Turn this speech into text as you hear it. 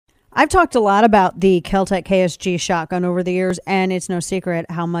I've talked a lot about the Keltec KSG shotgun over the years, and it's no secret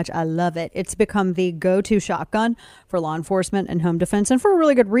how much I love it. It's become the go-to shotgun for law enforcement and home defense, and for a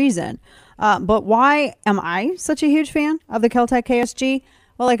really good reason. But why am I such a huge fan of the Keltec KSG?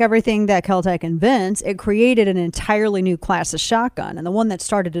 Well, like everything that Keltec invents, it created an entirely new class of shotgun, and the one that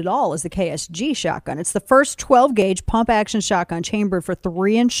started it all is the KSG shotgun. It's the first 12-gauge pump-action shotgun chambered for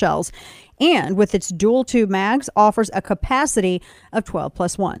 3-inch shells, and with its dual tube mags, offers a capacity of 12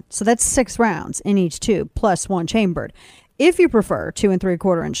 plus 1. So that's 6 rounds in each tube, plus 1 chambered. If you prefer 2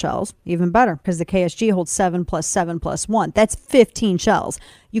 3/4-inch shells, even better, because the KSG holds 7 plus 7 plus 1. That's 15 shells.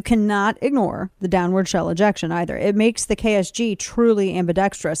 You cannot ignore the downward shell ejection either. It makes the KSG truly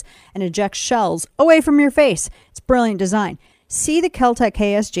ambidextrous and ejects shells away from your face. It's brilliant design. See the Keltec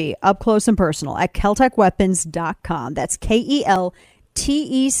KSG up close and personal at KeltecWeapons.com. That's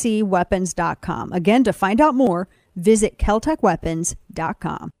KelTec weapons.com. Again, to find out more, visit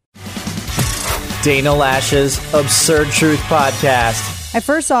KeltecWeapons.com. Dana Lash's Absurd Truth Podcast. I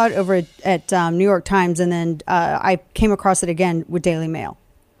first saw it over at New York Times, and then I came across it again with Daily Mail.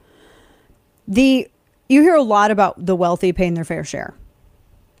 You hear a lot about the wealthy paying their fair share.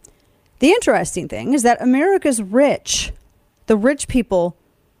 The interesting thing is that America's rich, the rich people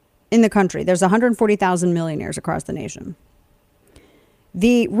in the country, there's 140,000 millionaires across the nation.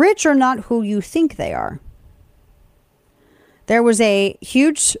 The rich are not who you think they are. There was a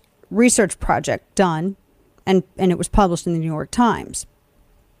huge research project done, and it was published in the New York Times.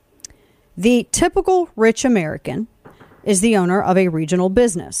 The typical rich American is the owner of a regional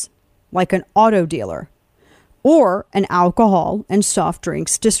business, like an auto dealer or an alcohol and soft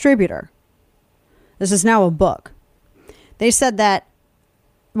drinks distributor. This is now a book. They said that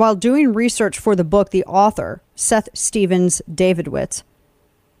while doing research for the book, the author, Seth Stevens Davidowitz,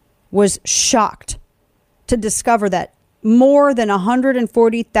 was shocked to discover that more than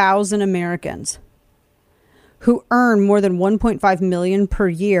 140,000 Americans who earn more than $1.5 million per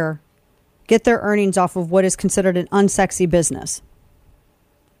year get their earnings off of what is considered an unsexy business.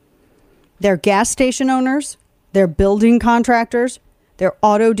 They're gas station owners, they're building contractors, they're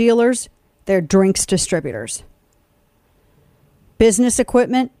auto dealers, they're drinks distributors. Business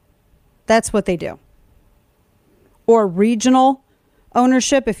equipment, that's what they do. Or regional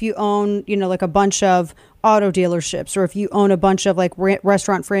ownership, if you own, like a bunch of auto dealerships, or if you own a bunch of like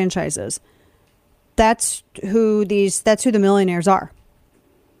restaurant franchises, that's who the millionaires are.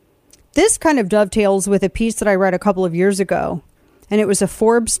 This kind of dovetails with a piece that I read a couple of years ago, and it was a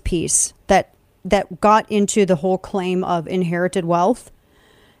Forbes piece that got into the whole claim of inherited wealth,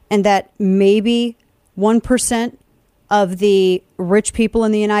 and that maybe 1% of the rich people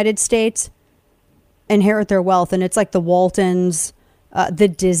in the United States inherit their wealth, and it's like the Waltons, the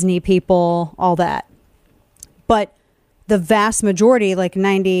Disney people, all that. But the vast majority, like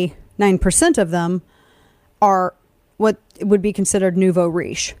 99% of them, are what would be considered nouveau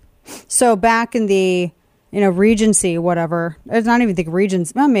riche. So back in the, Regency, whatever, it's not even the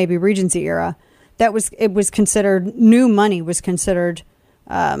Regency, well, maybe Regency era, it was considered, new money was considered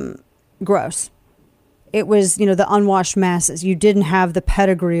gross. It was, the unwashed masses. You didn't have the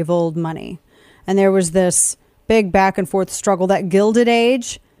pedigree of old money. And there was this big back and forth struggle. That Gilded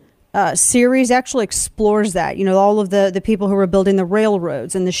Age series actually explores that. All of the people who were building the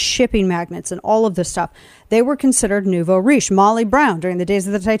railroads and the shipping magnates and all of this stuff, they were considered nouveau riche. Molly Brown, during the days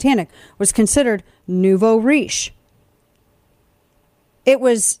of the Titanic, was considered nouveau riche. It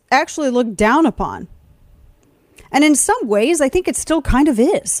was actually looked down upon. And in some ways, I think it still kind of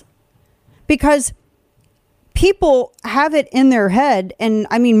is. Because people have it in their head, and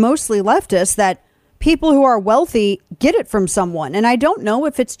I mean mostly leftists, that people who are wealthy get it from someone. And I don't know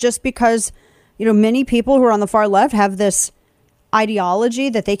if it's just because, many people who are on the far left have this ideology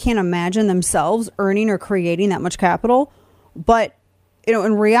that they can't imagine themselves earning or creating that much capital. But,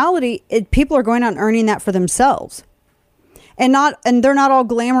 in reality, people are going out and earning that for themselves. And they're not all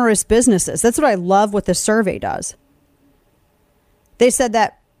glamorous businesses. That's what I love what the survey does. They said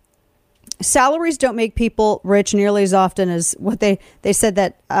that salaries don't make people rich nearly as often as what they said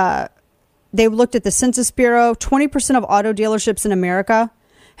that they looked at the Census Bureau. 20% of auto dealerships in America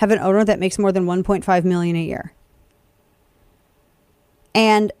have an owner that makes more than $1.5 million a year.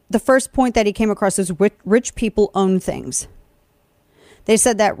 And the first point that he came across is rich people own things. They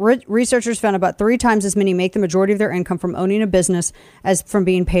said that researchers found about 3 times as many make the majority of their income from owning a business as from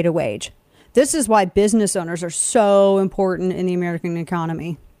being paid a wage. This is why business owners are so important in the American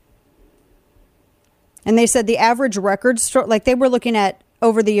economy. And they said the average record store, like they were looking at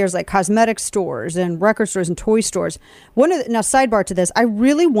over the years, like cosmetic stores and record stores and toy stores. Now, sidebar to this, I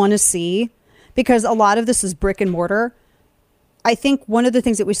really want to see, because a lot of this is brick and mortar. I think one of the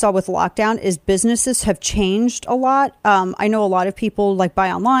things that we saw with lockdown is businesses have changed a lot. I know a lot of people like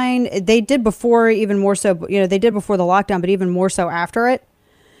buy online. They did before, even more so, they did before the lockdown, but even more so after it,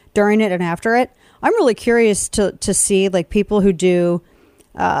 during it and after it. I'm really curious to see like people who do,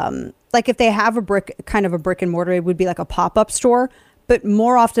 like if they have a brick and mortar, it would be like a pop-up store. But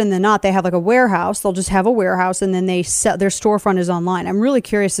more often than not, they have like a warehouse. They'll just have a warehouse and then they sell, their storefront is online. I'm really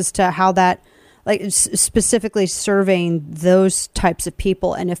curious as to how that, like specifically surveying those types of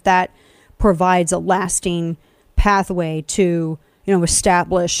people, and if that provides a lasting pathway to,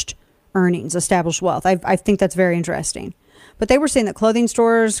 established earnings, established wealth. I think that's very interesting. But they were saying that clothing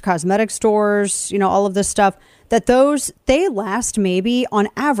stores, cosmetic stores, all of this stuff, that they last maybe on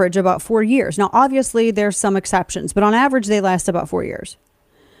average about 4 years. Now, obviously there's some exceptions, but on average they last about 4 years.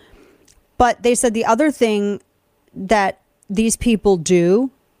 But they said the other thing that these people do,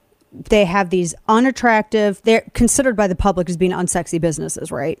 they have these unattractive, they're considered by the public as being unsexy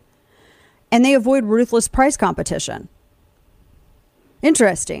businesses, right? And they avoid ruthless price competition.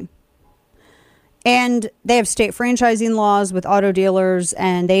 Interesting. And they have state franchising laws with auto dealers,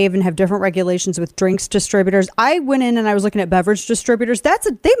 and they even have different regulations with drinks distributors. I went in and I was looking at beverage distributors. They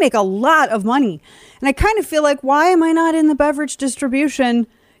make a lot of money. And I kind of feel like, why am I not in the beverage distribution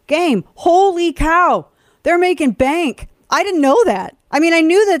game? Holy cow. They're making bank. I didn't know that. I mean, I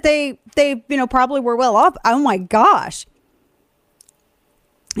knew that they probably were well off. Oh my gosh.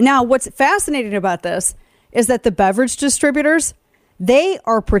 Now, what's fascinating about this is that the beverage distributors, they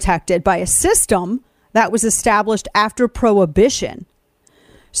are protected by a system that was established after Prohibition.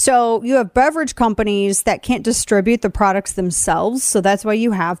 So you have beverage companies that can't distribute the products themselves. So that's why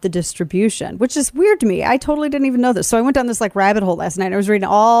you have the distribution, which is weird to me. I totally didn't even know this. So I went down this like rabbit hole last night. I was reading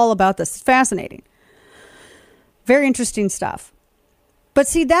all about this. It's fascinating. Very interesting stuff. But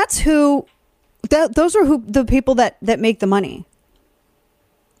see, those are the people that make the money.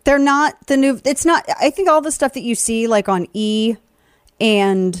 They're not it's not, I think all the stuff that you see like on E!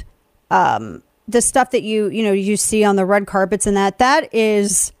 And the stuff that you see on the red carpets and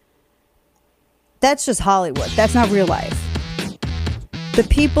that's just Hollywood. That's not real life. The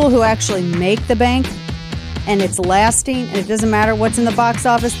people who actually make the bank and it's lasting and it doesn't matter what's in the box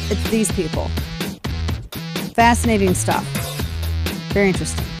office, it's these people. Fascinating stuff. Very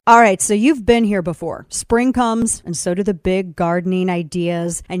interesting. All right, so you've been here before. Spring comes, and so do the big gardening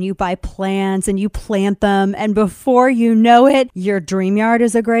ideas, and you buy plants and you plant them, and before you know it, your dream yard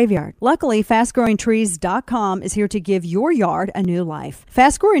is a graveyard. Luckily, FastGrowingTrees.com is here to give your yard a new life.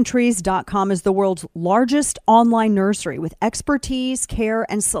 FastGrowingTrees.com is the world's largest online nursery with expertise, care,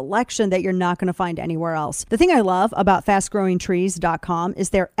 and selection that you're not going to find anywhere else. The thing I love about FastGrowingTrees.com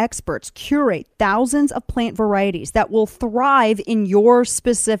is their experts curate thousands of plant varieties that will thrive in your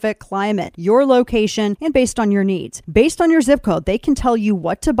specific climate, your location, and based on your needs. Based on your zip code, they can tell you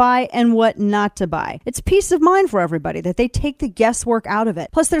what to buy and what not to buy. It's peace of mind for everybody that they take the guesswork out of it.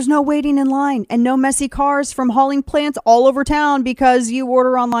 Plus, there's no waiting in line and no messy cars from hauling plants all over town because you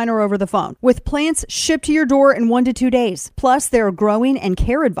order online or over the phone. With plants shipped to your door in 1 to 2 days. Plus, their growing and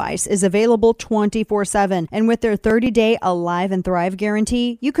care advice is available 24/7. And with their 30-day Alive and Thrive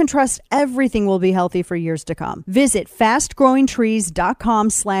guarantee, you can trust everything will be healthy for years to come. Visit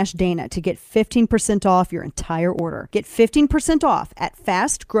fastgrowingtrees.com/Dana to get 15% off your entire order. Get 15% off at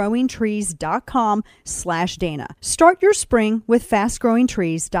fastgrowingtrees.com/Dana. Start your spring with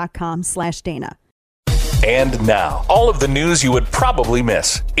fastgrowingtrees.com/Dana. And now, all of the news you would probably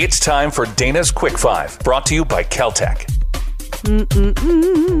miss. It's time for Dana's Quick Five, brought to you by Caltech.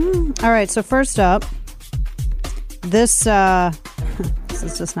 All right, so first up, this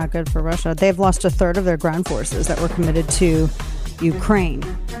is just not good for Russia. They've lost a third of their ground forces that were committed to Ukraine.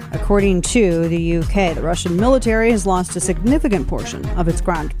 According to the UK, the Russian military has lost a significant portion of its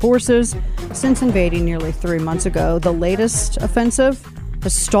ground forces since invading nearly 3 months ago. The latest offensive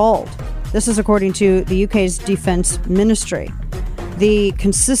has stalled. This is according to the UK's defense ministry. The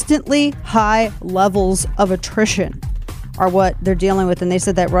consistently high levels of attrition are what they're dealing with, and they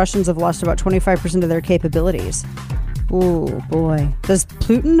said that Russians have lost about 25% of their capabilities. Ooh, boy. Does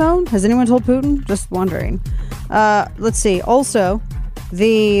Putin know? Has anyone told Putin? Just wondering. Let's see. Also,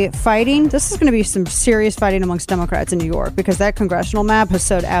 the fighting. This is going to be some serious fighting amongst Democrats in New York because that congressional map has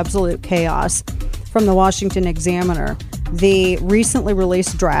sowed absolute chaos. From the Washington Examiner, the recently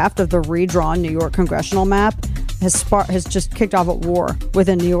released draft of the redrawn New York congressional map has just kicked off a war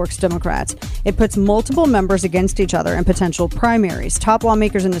within New York's Democrats. It puts multiple members against each other in potential primaries. Top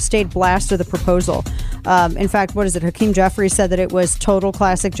lawmakers in the state blasted the proposal. In fact, what is it? Hakeem Jeffries said that it was total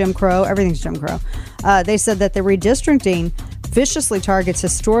classic Jim Crow. Everything's Jim Crow. They said that the redistricting viciously targets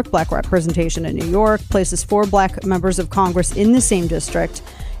historic black representation in New York, places 4 black members of Congress in the same district.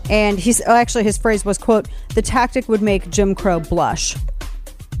 And his phrase was, quote, "The tactic would make Jim Crow blush."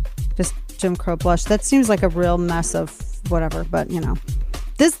 Just Jim Crow blush. That seems like a real mess of whatever, but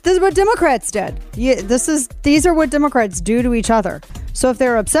This is what Democrats did. These are what Democrats do to each other. So if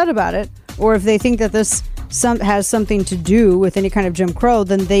they're upset about it, or if they think that this has something to do with any kind of Jim Crow,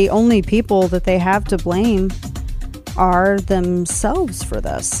 then the only people that they have to blame are themselves for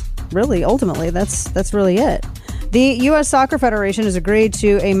this. Really, ultimately, that's really it. The U.S. Soccer Federation has agreed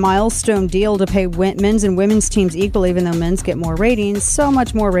to a milestone deal to pay men's and women's teams equal, even though men's get more ratings, so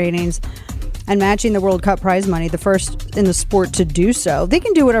much more ratings, and matching the World Cup prize money, the first in the sport to do so. They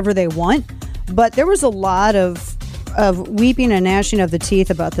can do whatever they want, but there was a lot of weeping and gnashing of the teeth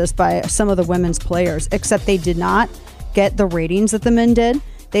about this by some of the women's players, except they did not get the ratings that the men did.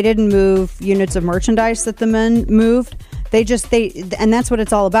 They didn't move units of merchandise that the men moved. And that's what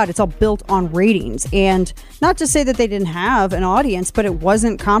it's all about. It's all built on ratings. And not to say that they didn't have an audience, but it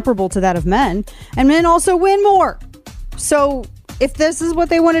wasn't comparable to that of men. And men also win more. So if this is what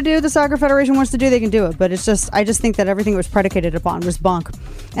they want to do, the Soccer Federation wants to do, they can do it. But I just think that everything it was predicated upon was bunk.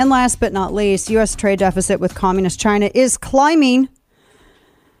 And last but not least, U.S. trade deficit with communist China is climbing.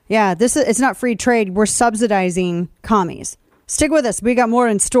 Yeah, it's not free trade. We're subsidizing commies. Stick with us. We got more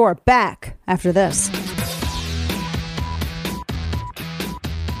in store. Back after this.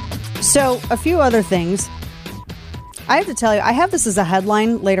 So a few other things. I have to tell you, I have this as a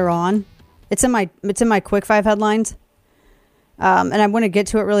headline later on. It's in my Quick 5 headlines. And I want to get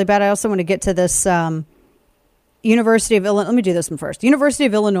to it really bad. I also want to get to this University of Illinois. Let me do this one first. University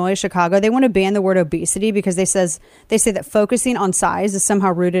of Illinois, Chicago. They want to ban the word obesity because they say that focusing on size is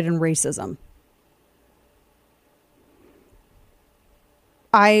somehow rooted in racism.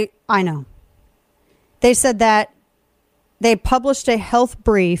 I know. They said that they published a health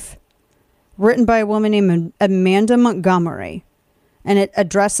brief written by a woman named Amanda Montgomery, and it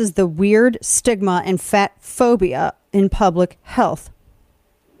addresses the weird stigma and fat phobia in public health.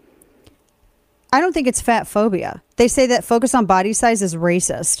 I don't think it's fat phobia. They say that focus on body size is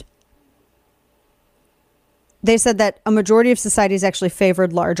racist. They said that a majority of society has actually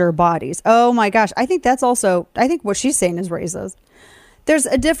favored larger bodies. Oh my gosh. I think what she's saying is racist. There's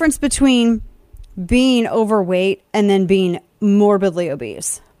a difference between being overweight and then being morbidly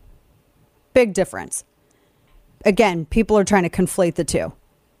obese. Big difference. Again, people are trying to conflate the two.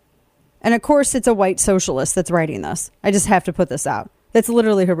 And of course, it's a white socialist that's writing this. I just have to put this out. That's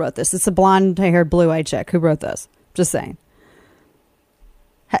literally who wrote this. It's a blonde-haired, blue-eyed chick who wrote this. Just saying.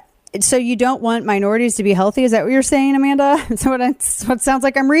 So you don't want minorities to be healthy? Is that what you're saying, Amanda? That's what it sounds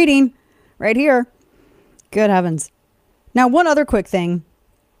like I'm reading right here. Good heavens. Now, one other quick thing.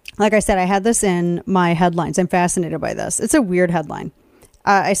 Like I said, I had this in my headlines. I'm fascinated by this. It's a weird headline.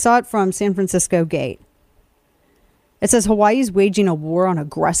 I saw it from San Francisco Gate. It says Hawaii's waging a war on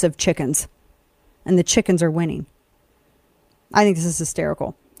aggressive chickens, and the chickens are winning. I think this is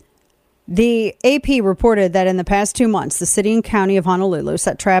hysterical. The AP reported that in the past 2 months, the city and county of Honolulu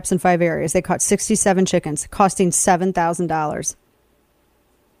set traps in 5 areas. They caught 67 chickens, costing $7,000.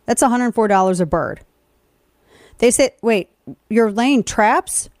 That's $104 a bird. They said, wait, you're laying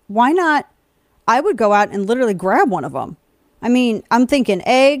traps? Why not? I would go out and literally grab one of them. I mean, I'm thinking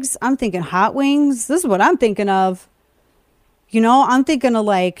eggs. I'm thinking hot wings. This is what I'm thinking of. I'm thinking of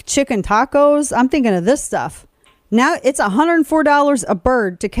like chicken tacos. I'm thinking of this stuff. Now it's $104 a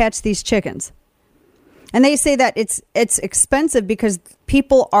bird to catch these chickens. And they say that it's expensive because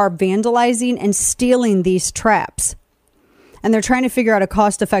people are vandalizing and stealing these traps. And they're trying to figure out a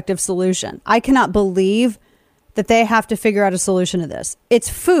cost-effective solution. I cannot believe that they have to figure out a solution to this. It's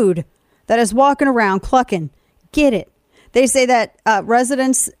food that is walking around clucking. Get it. They say that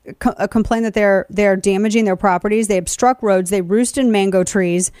residents complain that they're damaging their properties. They obstruct roads. They roost in mango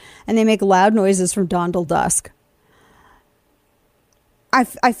trees. And they make loud noises from dawn till dusk.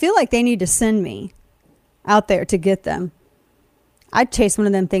 I feel like they need to send me out there to get them. I'd chase one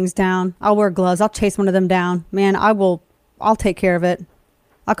of them things down. I'll wear gloves. I'll chase one of them down. Man, I'll take care of it.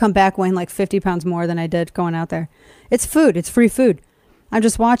 I'll come back weighing like 50 pounds more than I did going out there. It's food. It's free food. I'm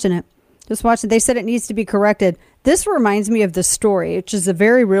just watching it. They said it needs to be corrected. This reminds me of the story, which is a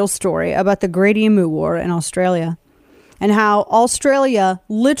very real story about the Great Emu War in Australia and how Australia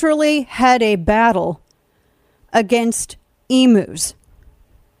literally had a battle against emus.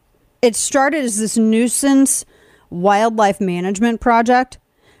 It started as this nuisance wildlife management project,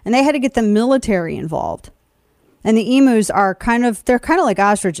 and they had to get the military involved. And the emus are they're kind of like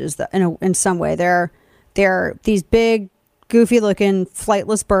ostriches in some way. They're these big, goofy looking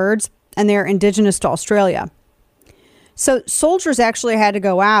flightless birds, and they're indigenous to Australia. So soldiers actually had to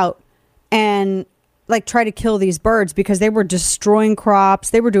go out and like try to kill these birds because they were destroying crops.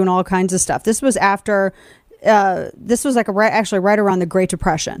 They were doing all kinds of stuff. This was after, this was like actually right around the Great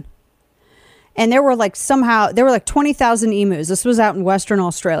Depression. And there were like 20,000 emus. This was out in Western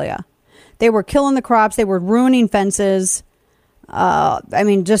Australia. They were killing the crops. They were ruining fences.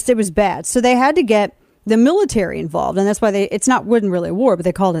 It was bad. So they had to get the military involved. And that's why wasn't really a war, but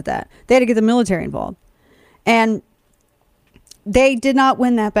they called it that. They had to get the military involved. And they did not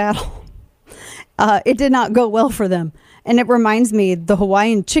win that battle. It did not go well for them. And it reminds me, the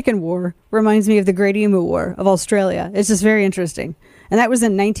Hawaiian Chicken War reminds me of the Great Emu War of Australia. It's just very interesting. And that was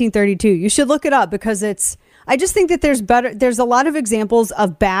in 1932. You should look it up because I just think that there's a lot of examples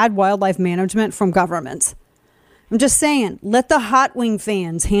of bad wildlife management from governments. I'm just saying, let the hot wing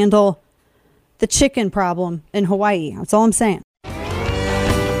fans handle the chicken problem in Hawaii. That's all I'm saying.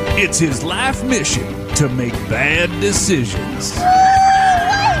 It's his life mission to make bad decisions.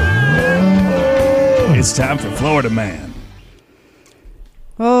 It's time for Florida Man.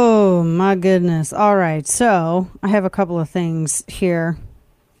 Oh, my goodness. All right. So I have a couple of things here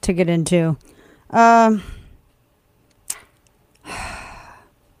to get into. Where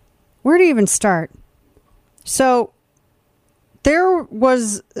to even start? So there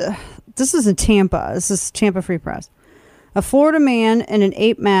was, this is in Tampa. This is Tampa Free Press. A Florida man in an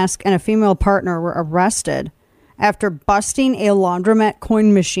ape mask and a female partner were arrested after busting a laundromat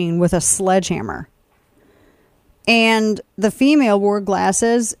coin machine with a sledgehammer. And the female wore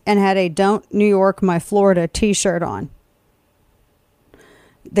glasses and had a "Don't New York My Florida" t-shirt on.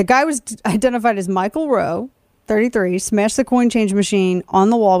 The guy was identified as Michael Rowe, 33, smashed the coin change machine on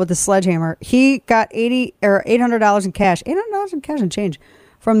the wall with a sledgehammer. He got $800 in cash, $800 in cash and change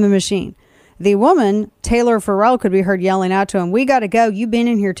from the machine. The woman, Taylor Farrell, could be heard yelling out to him, "We got to go. You've been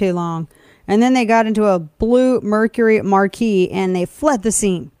in here too long." And then they got into a blue Mercury Marquis and they fled the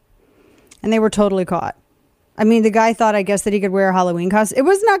scene. And they were totally caught. I mean, the guy thought, I guess, that he could wear a Halloween costume. It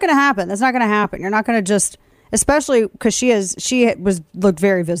was not going to happen. That's not going to happen. You're not going to just, especially because she looked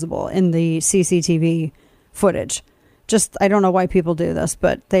very visible in the CCTV footage. Just, I don't know why people do this,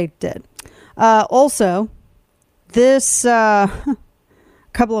 but they did. Also, this,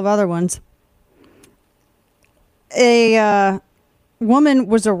 couple of other ones. A woman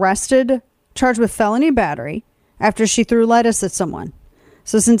was arrested, charged with felony battery after she threw lettuce at someone.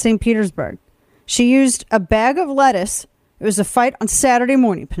 So it's in St. Petersburg. She used a bag of lettuce. It was a fight on Saturday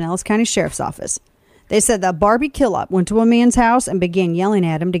morning, Pinellas County Sheriff's Office. They said that Barbie Killop went to a man's house and began yelling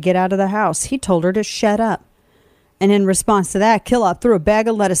at him to get out of the house. He told her to shut up. And in response to that, Killop threw a bag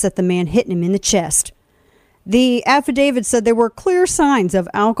of lettuce at the man, hitting him in the chest. The affidavit said there were clear signs of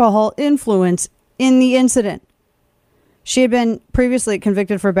alcohol influence in the incident. She had been previously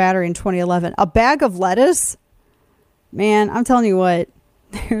convicted for battery in 2011. A bag of lettuce? Man, I'm telling you what.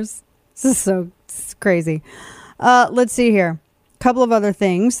 This is so crazy. Let's see here. A couple of other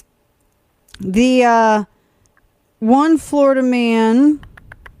things. The one Florida man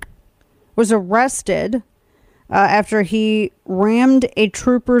was arrested after he rammed a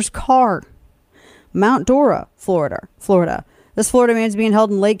trooper's car. Mount Dora, Florida. This Florida man is being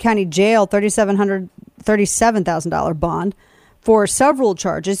held in Lake County Jail, $37,000 bond for several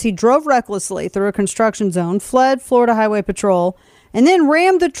charges. He drove recklessly through a construction zone, fled Florida Highway Patrol, and then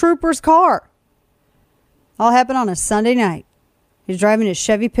rammed the trooper's car. All happened on a Sunday night. He's driving his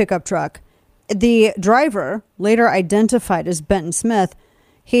Chevy pickup truck. The driver, later identified as Benton Smith,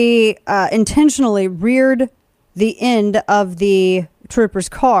 he intentionally reared the end of the trooper's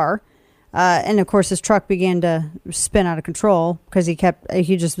car. And of course, his truck began to spin out of control because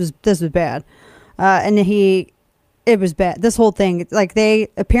this was bad. It was bad. This whole thing,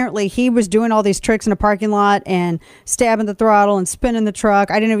 he was doing all these tricks in a parking lot and stabbing the throttle and spinning the truck.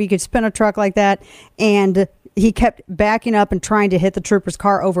 I didn't know you could spin a truck like that. And he kept backing up and trying to hit the trooper's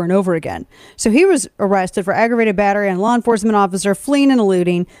car over and over again. So he was arrested for aggravated battery on a law enforcement officer, fleeing and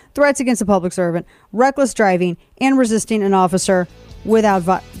eluding, threats against a public servant, reckless driving, and resisting an officer without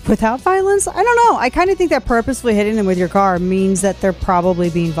violence. I don't know. I kind of think that purposefully hitting them with your car means that they're probably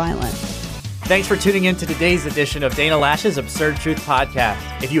being violent. Thanks for tuning in to today's edition of Dana Lash's Absurd Truth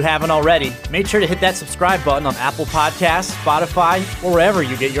Podcast. If you haven't already, make sure to hit that subscribe button on Apple Podcasts, Spotify, or wherever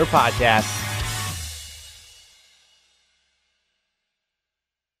you get your podcasts.